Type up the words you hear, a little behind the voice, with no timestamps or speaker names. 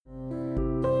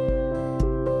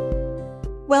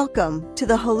Welcome to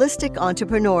The Holistic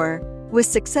Entrepreneur with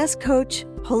success coach,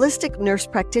 holistic nurse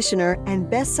practitioner, and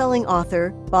best-selling author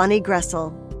Bonnie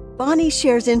Gressel. Bonnie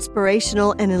shares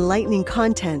inspirational and enlightening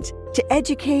content to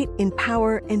educate,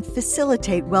 empower, and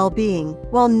facilitate well-being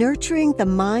while nurturing the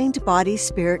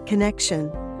mind-body-spirit connection.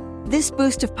 This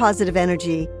boost of positive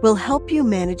energy will help you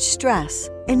manage stress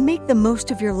and make the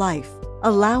most of your life,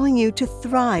 allowing you to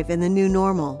thrive in the new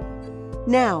normal.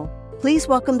 Now, please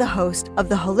welcome the host of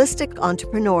The Holistic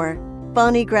Entrepreneur,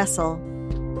 Bonnie Gressel.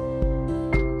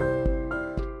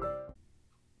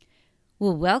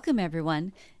 Well, welcome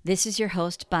everyone. This is your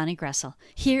host, Bonnie Gressel,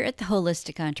 here at The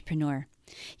Holistic Entrepreneur.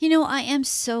 You know, I am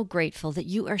so grateful that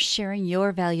you are sharing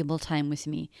your valuable time with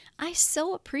me. I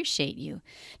so appreciate you.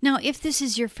 Now, if this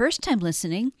is your first time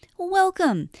listening,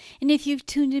 welcome. And if you've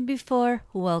tuned in before,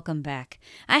 welcome back.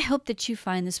 I hope that you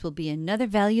find this will be another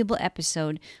valuable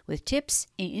episode with tips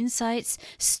and insights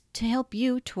to help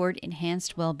you toward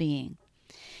enhanced well-being.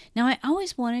 Now, I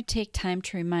always want to take time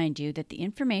to remind you that the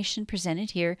information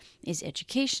presented here is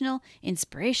educational,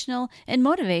 inspirational, and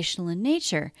motivational in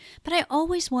nature, but I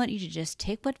always want you to just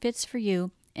take what fits for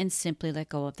you and simply let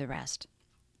go of the rest.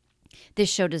 This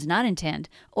show does not intend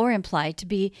or imply to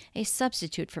be a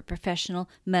substitute for professional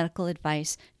medical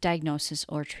advice, diagnosis,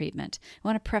 or treatment. I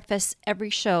want to preface every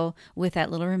show with that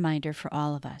little reminder for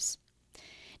all of us.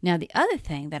 Now, the other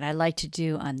thing that I like to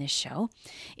do on this show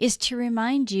is to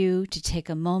remind you to take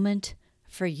a moment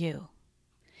for you.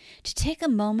 To take a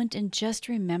moment and just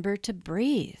remember to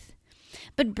breathe.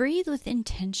 But breathe with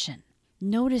intention,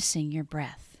 noticing your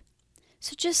breath.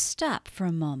 So just stop for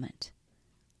a moment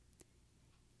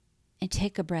and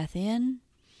take a breath in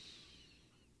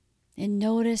and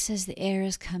notice as the air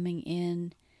is coming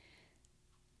in,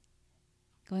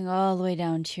 going all the way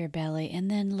down to your belly, and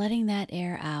then letting that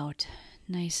air out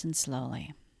nice and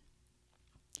slowly.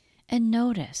 And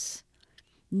notice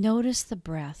the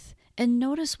breath, and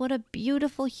notice what a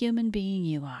beautiful human being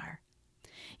you are.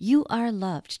 You are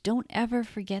loved. Don't ever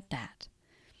forget that.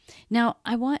 Now,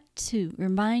 I want to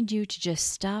remind you to just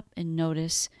stop and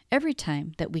notice every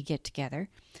time that we get together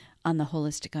on The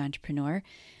Holistic Entrepreneur.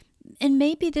 And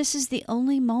maybe this is the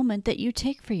only moment that you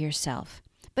take for yourself,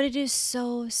 but it is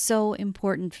so, so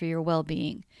important for your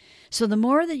well-being. So the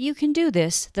more that you can do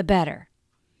this, the better.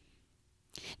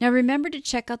 Now, remember to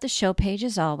check out the show page,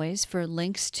 as always, for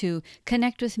links to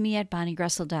connect with me at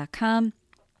bonniegressel.com.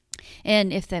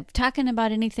 And if they're talking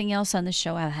about anything else on the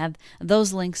show, I'll have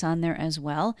those links on there as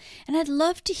well. And I'd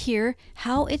love to hear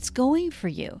how it's going for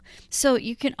you. So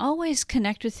you can always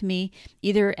connect with me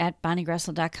either at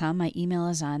bonniegressel.com, my email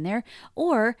is on there,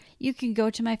 or you can go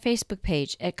to my Facebook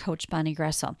page at Coach Bonnie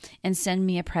Gressel and send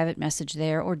me a private message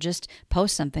there, or just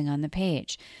post something on the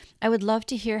page. I would love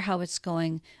to hear how it's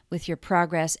going with your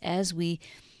progress as we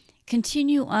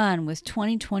continue on with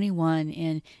 2021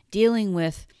 and dealing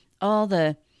with all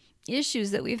the issues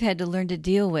that we've had to learn to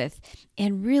deal with,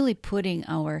 and really putting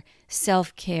our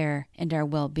self-care and our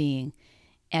well-being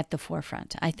at the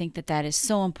forefront. I think that that is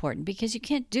so important because you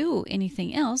can't do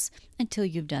anything else until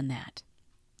you've done that.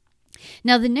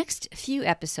 Now, the next two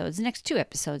episodes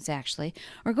actually,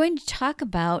 we're going to talk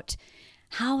about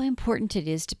how important it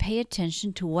is to pay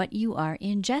attention to what you are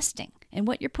ingesting and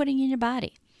what you're putting in your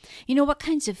body. You know, what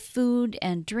kinds of food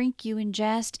and drink you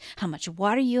ingest, how much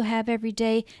water you have every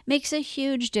day makes a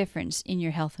huge difference in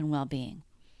your health and well-being.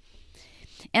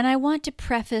 And I want to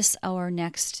preface our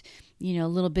next,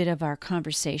 little bit of our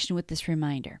conversation with this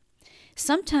reminder.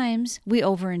 Sometimes we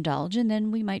overindulge and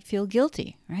then we might feel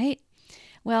guilty, right?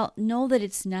 Well, know that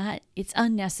it's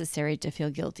unnecessary to feel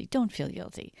guilty. Don't feel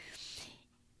guilty.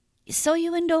 So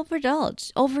you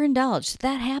overindulge.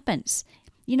 That happens.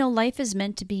 Life is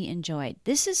meant to be enjoyed.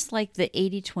 This is like the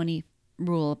 80-20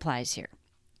 rule applies here.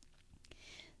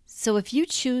 So if you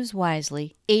choose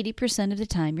wisely, 80% of the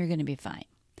time you're going to be fine.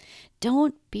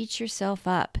 Don't beat yourself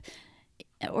up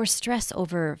or stress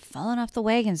over falling off the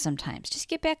wagon sometimes. Just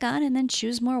get back on and then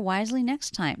choose more wisely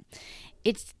next time.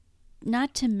 It's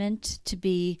not meant to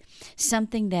be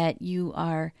something that you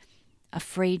are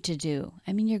afraid to do.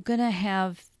 I mean, you're going to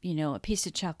have, a piece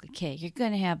of chocolate cake. You're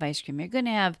going to have ice cream. You're going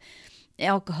to have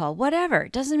alcohol, whatever.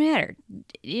 It doesn't matter.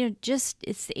 It's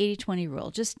the 80-20 rule.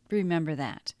 Just remember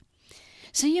that.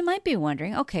 So you might be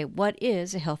wondering, okay, what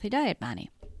is a healthy diet,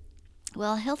 Bonnie?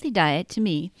 Well, a healthy diet to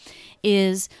me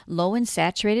is low in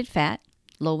saturated fat,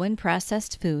 low in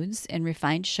processed foods and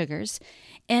refined sugars,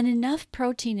 and enough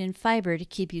protein and fiber to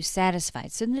keep you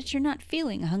satisfied so that you're not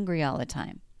feeling hungry all the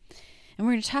time. And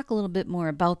we're going to talk a little bit more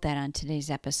about that on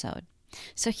today's episode.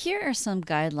 So here are some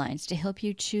guidelines to help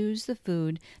you choose the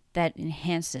food that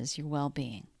enhances your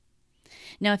well-being.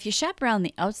 Now, if you shop around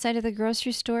the outside of the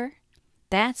grocery store,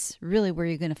 That's really where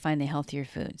you're going to find the healthier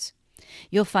foods.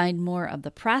 You'll find more of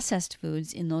the processed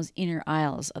foods in those inner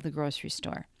aisles of the grocery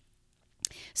store.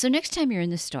 So next time you're in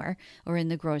the store or in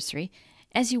the grocery,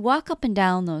 as you walk up and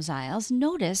down those aisles,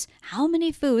 notice how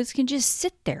many foods can just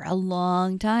sit there a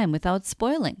long time without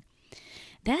spoiling.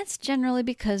 That's generally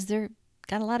because they've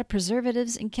got a lot of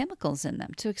preservatives and chemicals in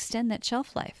them to extend that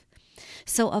shelf life.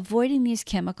 So avoiding these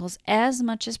chemicals as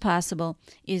much as possible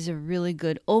is a really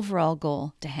good overall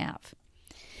goal to have.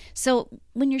 So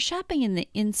when you're shopping in the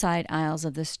inside aisles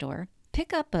of the store,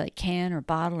 pick up a can or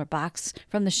bottle or box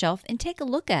from the shelf and take a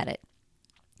look at it.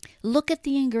 Look at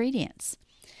the ingredients.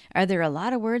 Are there a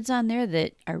lot of words on there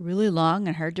that are really long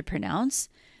and hard to pronounce?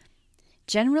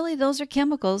 Generally, those are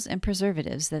chemicals and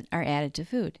preservatives that are added to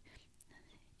food.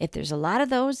 If there's a lot of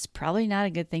those, probably not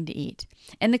a good thing to eat.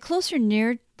 And the closer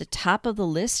near the top of the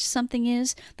list something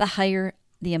is, the higher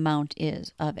the amount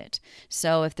is of it.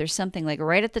 So if there's something like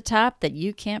right at the top that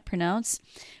you can't pronounce,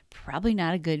 probably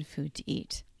not a good food to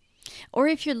eat. Or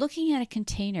if you're looking at a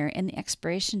container and the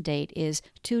expiration date is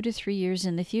 2 to 3 years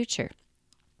in the future,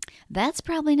 that's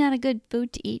probably not a good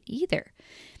food to eat either.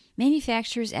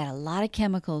 Manufacturers add a lot of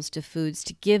chemicals to foods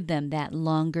to give them that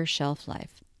longer shelf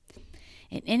life.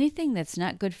 And anything that's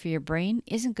not good for your brain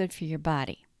isn't good for your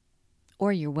body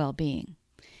or your well-being.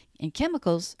 And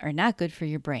chemicals are not good for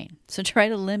your brain, so try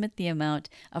to limit the amount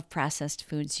of processed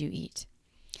foods you eat.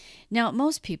 Now,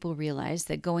 most people realize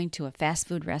that going to a fast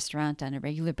food restaurant on a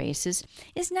regular basis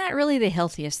is not really the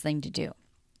healthiest thing to do.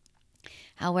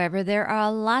 However, there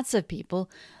are lots of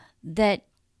people that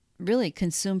really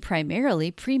consume primarily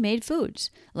pre-made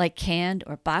foods, like canned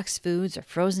or boxed foods or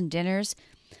frozen dinners,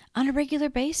 on a regular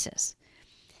basis.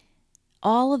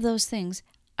 All of those things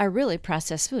are really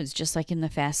processed foods, just like in the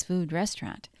fast food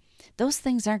restaurant. Those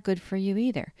things aren't good for you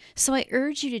either. So I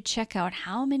urge you to check out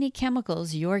how many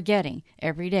chemicals you're getting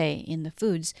every day in the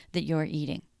foods that you're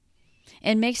eating.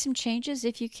 And make some changes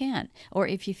if you can, or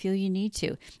if you feel you need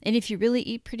to. And if you really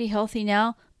eat pretty healthy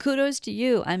now, kudos to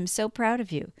you. I'm so proud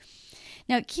of you.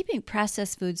 Now, keeping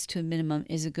processed foods to a minimum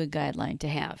is a good guideline to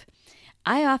have.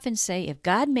 I often say, if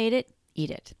God made it,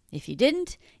 eat it. If you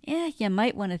didn't, you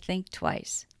might want to think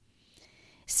twice.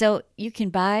 So you can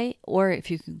buy, or if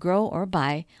you can grow or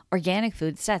buy organic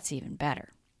foods, that's even better.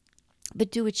 But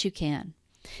do what you can.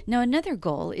 Now, another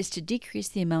goal is to decrease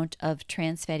the amount of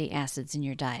trans fatty acids in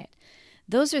your diet.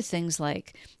 Those are things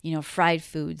like, fried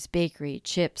foods, bakery,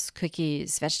 chips,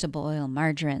 cookies, vegetable oil,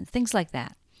 margarine, things like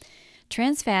that.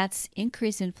 Trans fats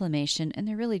increase inflammation, and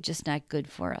they're really just not good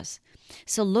for us.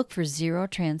 So look for 0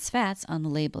 trans fats on the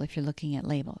label if you're looking at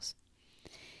labels.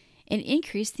 And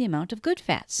increase the amount of good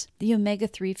fats, the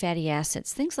omega-3 fatty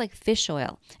acids, things like fish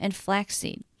oil and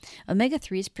flaxseed.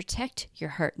 Omega-3s protect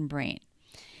your heart and brain.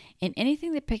 And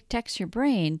anything that protects your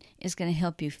brain is going to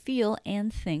help you feel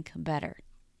and think better.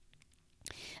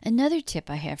 Another tip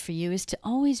I have for you is to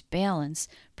always balance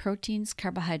proteins,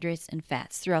 carbohydrates, and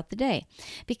fats throughout the day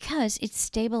because it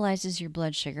stabilizes your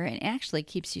blood sugar and actually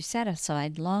keeps you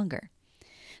satisfied longer.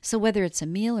 So whether it's a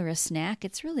meal or a snack,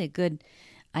 it's really a good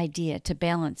idea to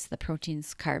balance the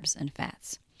proteins, carbs, and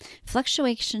fats.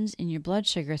 Fluctuations in your blood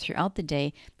sugar throughout the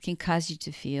day can cause you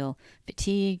to feel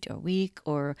fatigued or weak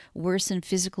or worsen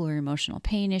physical or emotional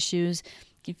pain issues.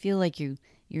 You can feel like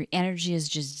your energy is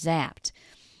just zapped.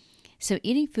 So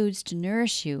eating foods to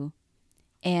nourish you,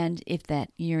 and if that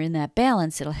you're in that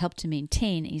balance, it'll help to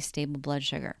maintain a stable blood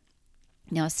sugar.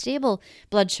 Now, a stable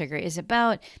blood sugar is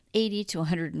about 80 to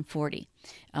 140,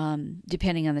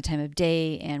 depending on the time of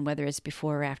day and whether it's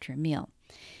before or after a meal.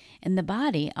 And the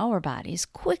body, our bodies,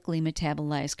 quickly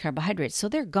metabolize carbohydrates, so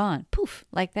they're gone, poof,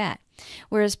 like that.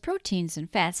 Whereas proteins and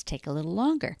fats take a little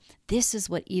longer. This is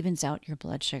what evens out your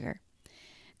blood sugar.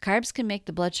 Carbs can make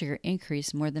the blood sugar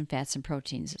increase more than fats and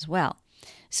proteins as well.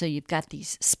 So you've got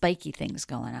these spiky things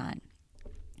going on.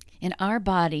 And our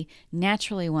body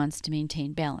naturally wants to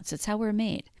maintain balance. That's how we're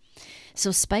made. So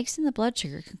spikes in the blood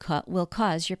sugar will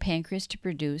cause your pancreas to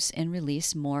produce and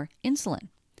release more insulin.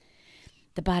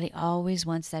 The body always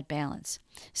wants that balance.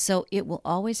 So it will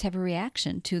always have a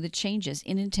reaction to the changes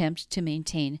in an attempt to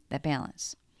maintain that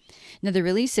balance. Now, the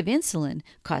release of insulin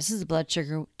causes the blood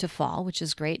sugar to fall, which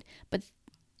is great, but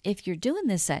if you're doing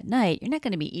this at night, you're not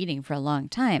going to be eating for a long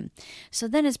time. So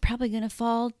then it's probably going to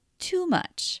fall too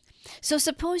much. So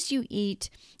suppose you eat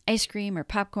ice cream or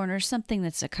popcorn or something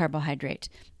that's a carbohydrate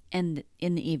and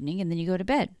in the evening, and then you go to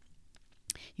bed.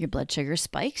 Your blood sugar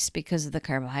spikes because of the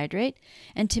carbohydrate,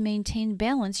 and to maintain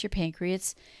balance, your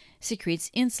pancreas secretes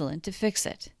insulin to fix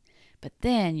it. But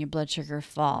then your blood sugar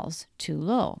falls too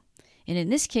low. And in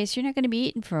this case, you're not going to be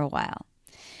eating for a while.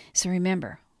 So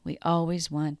remember, We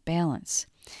always want balance.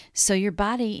 So your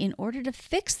body, in order to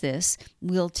fix this,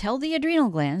 will tell the adrenal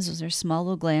glands, those are small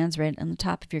little glands right on the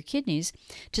top of your kidneys,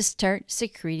 to start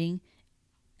secreting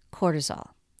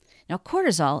cortisol. Now,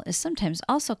 cortisol is sometimes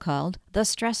also called the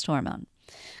stress hormone.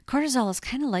 Cortisol is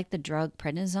kind of like the drug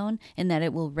prednisone in that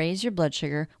it will raise your blood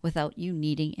sugar without you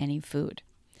needing any food.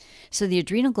 So the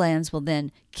adrenal glands will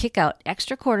then kick out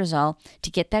extra cortisol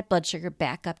to get that blood sugar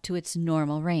back up to its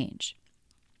normal range.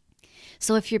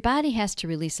 So if your body has to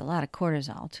release a lot of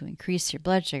cortisol to increase your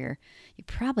blood sugar, you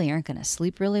probably aren't going to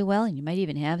sleep really well, and you might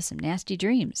even have some nasty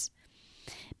dreams.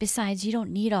 Besides, you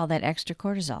don't need all that extra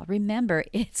cortisol. Remember,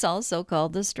 it's also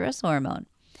called the stress hormone.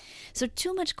 So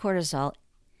too much cortisol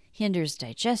hinders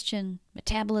digestion,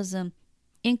 metabolism,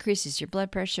 increases your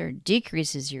blood pressure,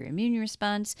 decreases your immune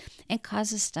response, and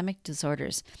causes stomach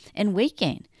disorders and weight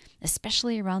gain,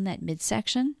 especially around that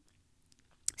midsection.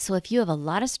 So if you have a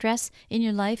lot of stress in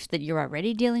your life that you're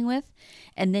already dealing with,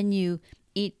 and then you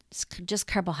eat just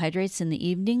carbohydrates in the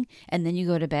evening, and then you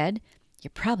go to bed,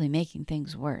 you're probably making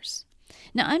things worse.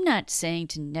 Now, I'm not saying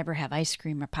to never have ice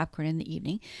cream or popcorn in the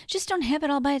evening. Just don't have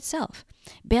it all by itself.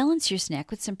 Balance your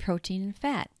snack with some protein and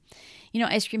fat.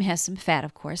 Ice cream has some fat,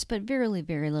 of course, but very,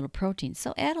 very little protein,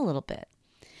 so add a little bit.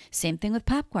 Same thing with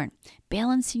popcorn.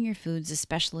 Balancing your foods,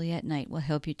 especially at night, will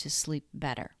help you to sleep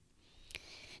better.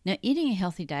 Now, eating a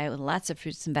healthy diet with lots of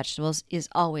fruits and vegetables is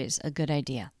always a good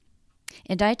idea.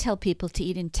 And I tell people to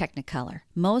eat in Technicolor.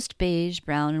 Most beige,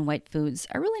 brown, and white foods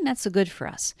are really not so good for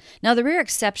us. Now, the rare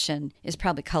exception is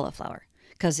probably cauliflower,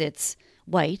 because it's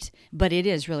white, but it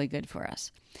is really good for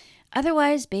us.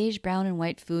 Otherwise, beige, brown, and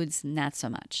white foods, not so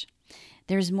much.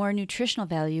 There's more nutritional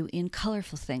value in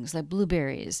colorful things like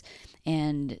blueberries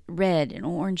and red and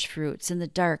orange fruits and the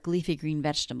dark leafy green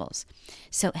vegetables.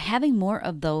 So having more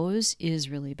of those is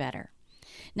really better.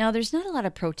 Now, there's not a lot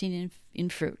of protein in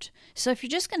fruit. So if you're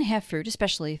just going to have fruit,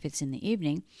 especially if it's in the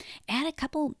evening, add a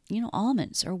couple,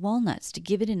 almonds or walnuts to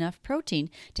give it enough protein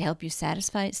to help you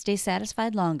stay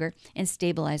satisfied longer and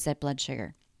stabilize that blood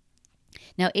sugar.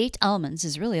 Now, 8 almonds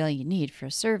is really all you need for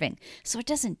a serving, so it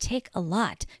doesn't take a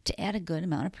lot to add a good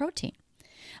amount of protein.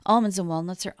 Almonds and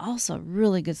walnuts are also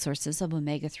really good sources of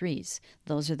omega-3s.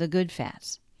 Those are the good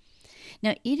fats.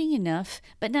 Now, eating enough,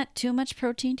 but not too much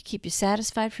protein to keep you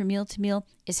satisfied from meal to meal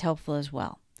is helpful as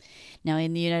well. Now,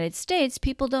 in the United States,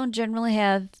 people don't generally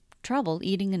have trouble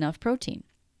eating enough protein.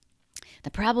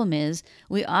 The problem is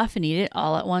we often eat it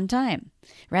all at one time,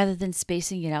 rather than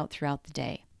spacing it out throughout the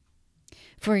day.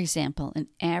 For example, an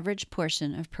average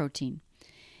portion of protein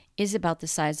is about the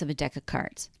size of a deck of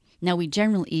cards. Now, we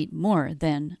generally eat more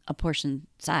than a portion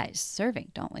size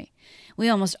serving, don't we? We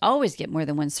almost always get more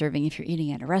than one serving if you're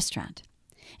eating at a restaurant.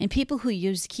 And people who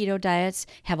use keto diets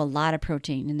have a lot of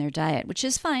protein in their diet, which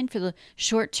is fine for the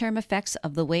short-term effects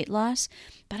of the weight loss,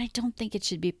 but I don't think it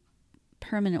should be a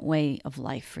permanent way of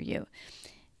life for you.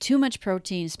 Too much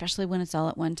protein, especially when it's all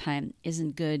at one time,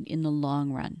 isn't good in the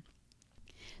long run.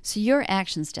 So your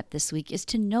action step this week is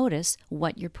to notice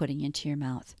what you're putting into your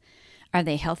mouth. Are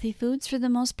they healthy foods for the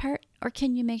most part, or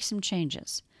can you make some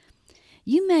changes?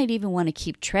 You might even want to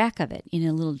keep track of it in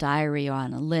a little diary or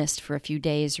on a list for a few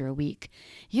days or a week.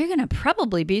 You're going to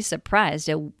probably be surprised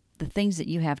at the things that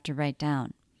you have to write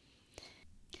down.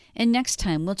 And next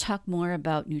time, we'll talk more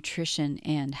about nutrition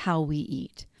and how we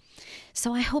eat.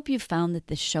 So I hope you found that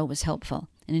this show was helpful.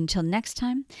 And until next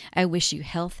time, I wish you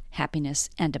health, happiness,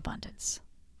 and abundance.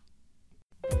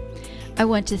 I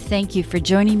want to thank you for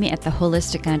joining me at the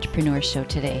Holistic Entrepreneur Show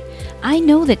today. I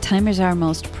know that time is our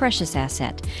most precious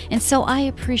asset, and so I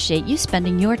appreciate you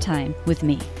spending your time with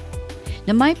me.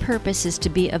 Now, my purpose is to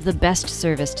be of the best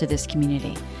service to this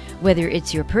community. Whether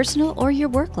it's your personal or your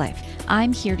work life,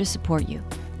 I'm here to support you.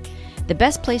 The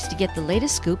best place to get the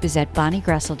latest scoop is at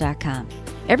BonnieGressel.com.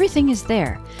 Everything is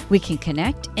there. We can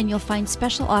connect, and you'll find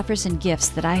special offers and gifts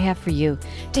that I have for you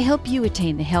to help you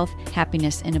attain the health,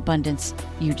 happiness, and abundance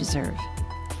you deserve.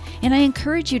 And I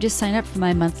encourage you to sign up for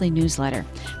my monthly newsletter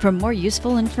for more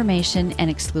useful information and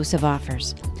exclusive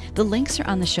offers. The links are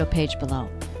on the show page below.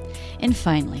 And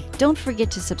finally, don't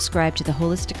forget to subscribe to the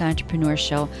Holistic Entrepreneur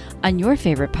Show on your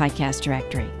favorite podcast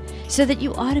directory so that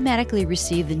you automatically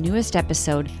receive the newest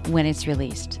episode when it's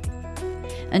released.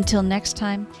 Until next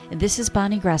time, this is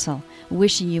Bonnie Gressel,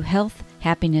 wishing you health,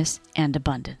 happiness, and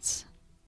abundance.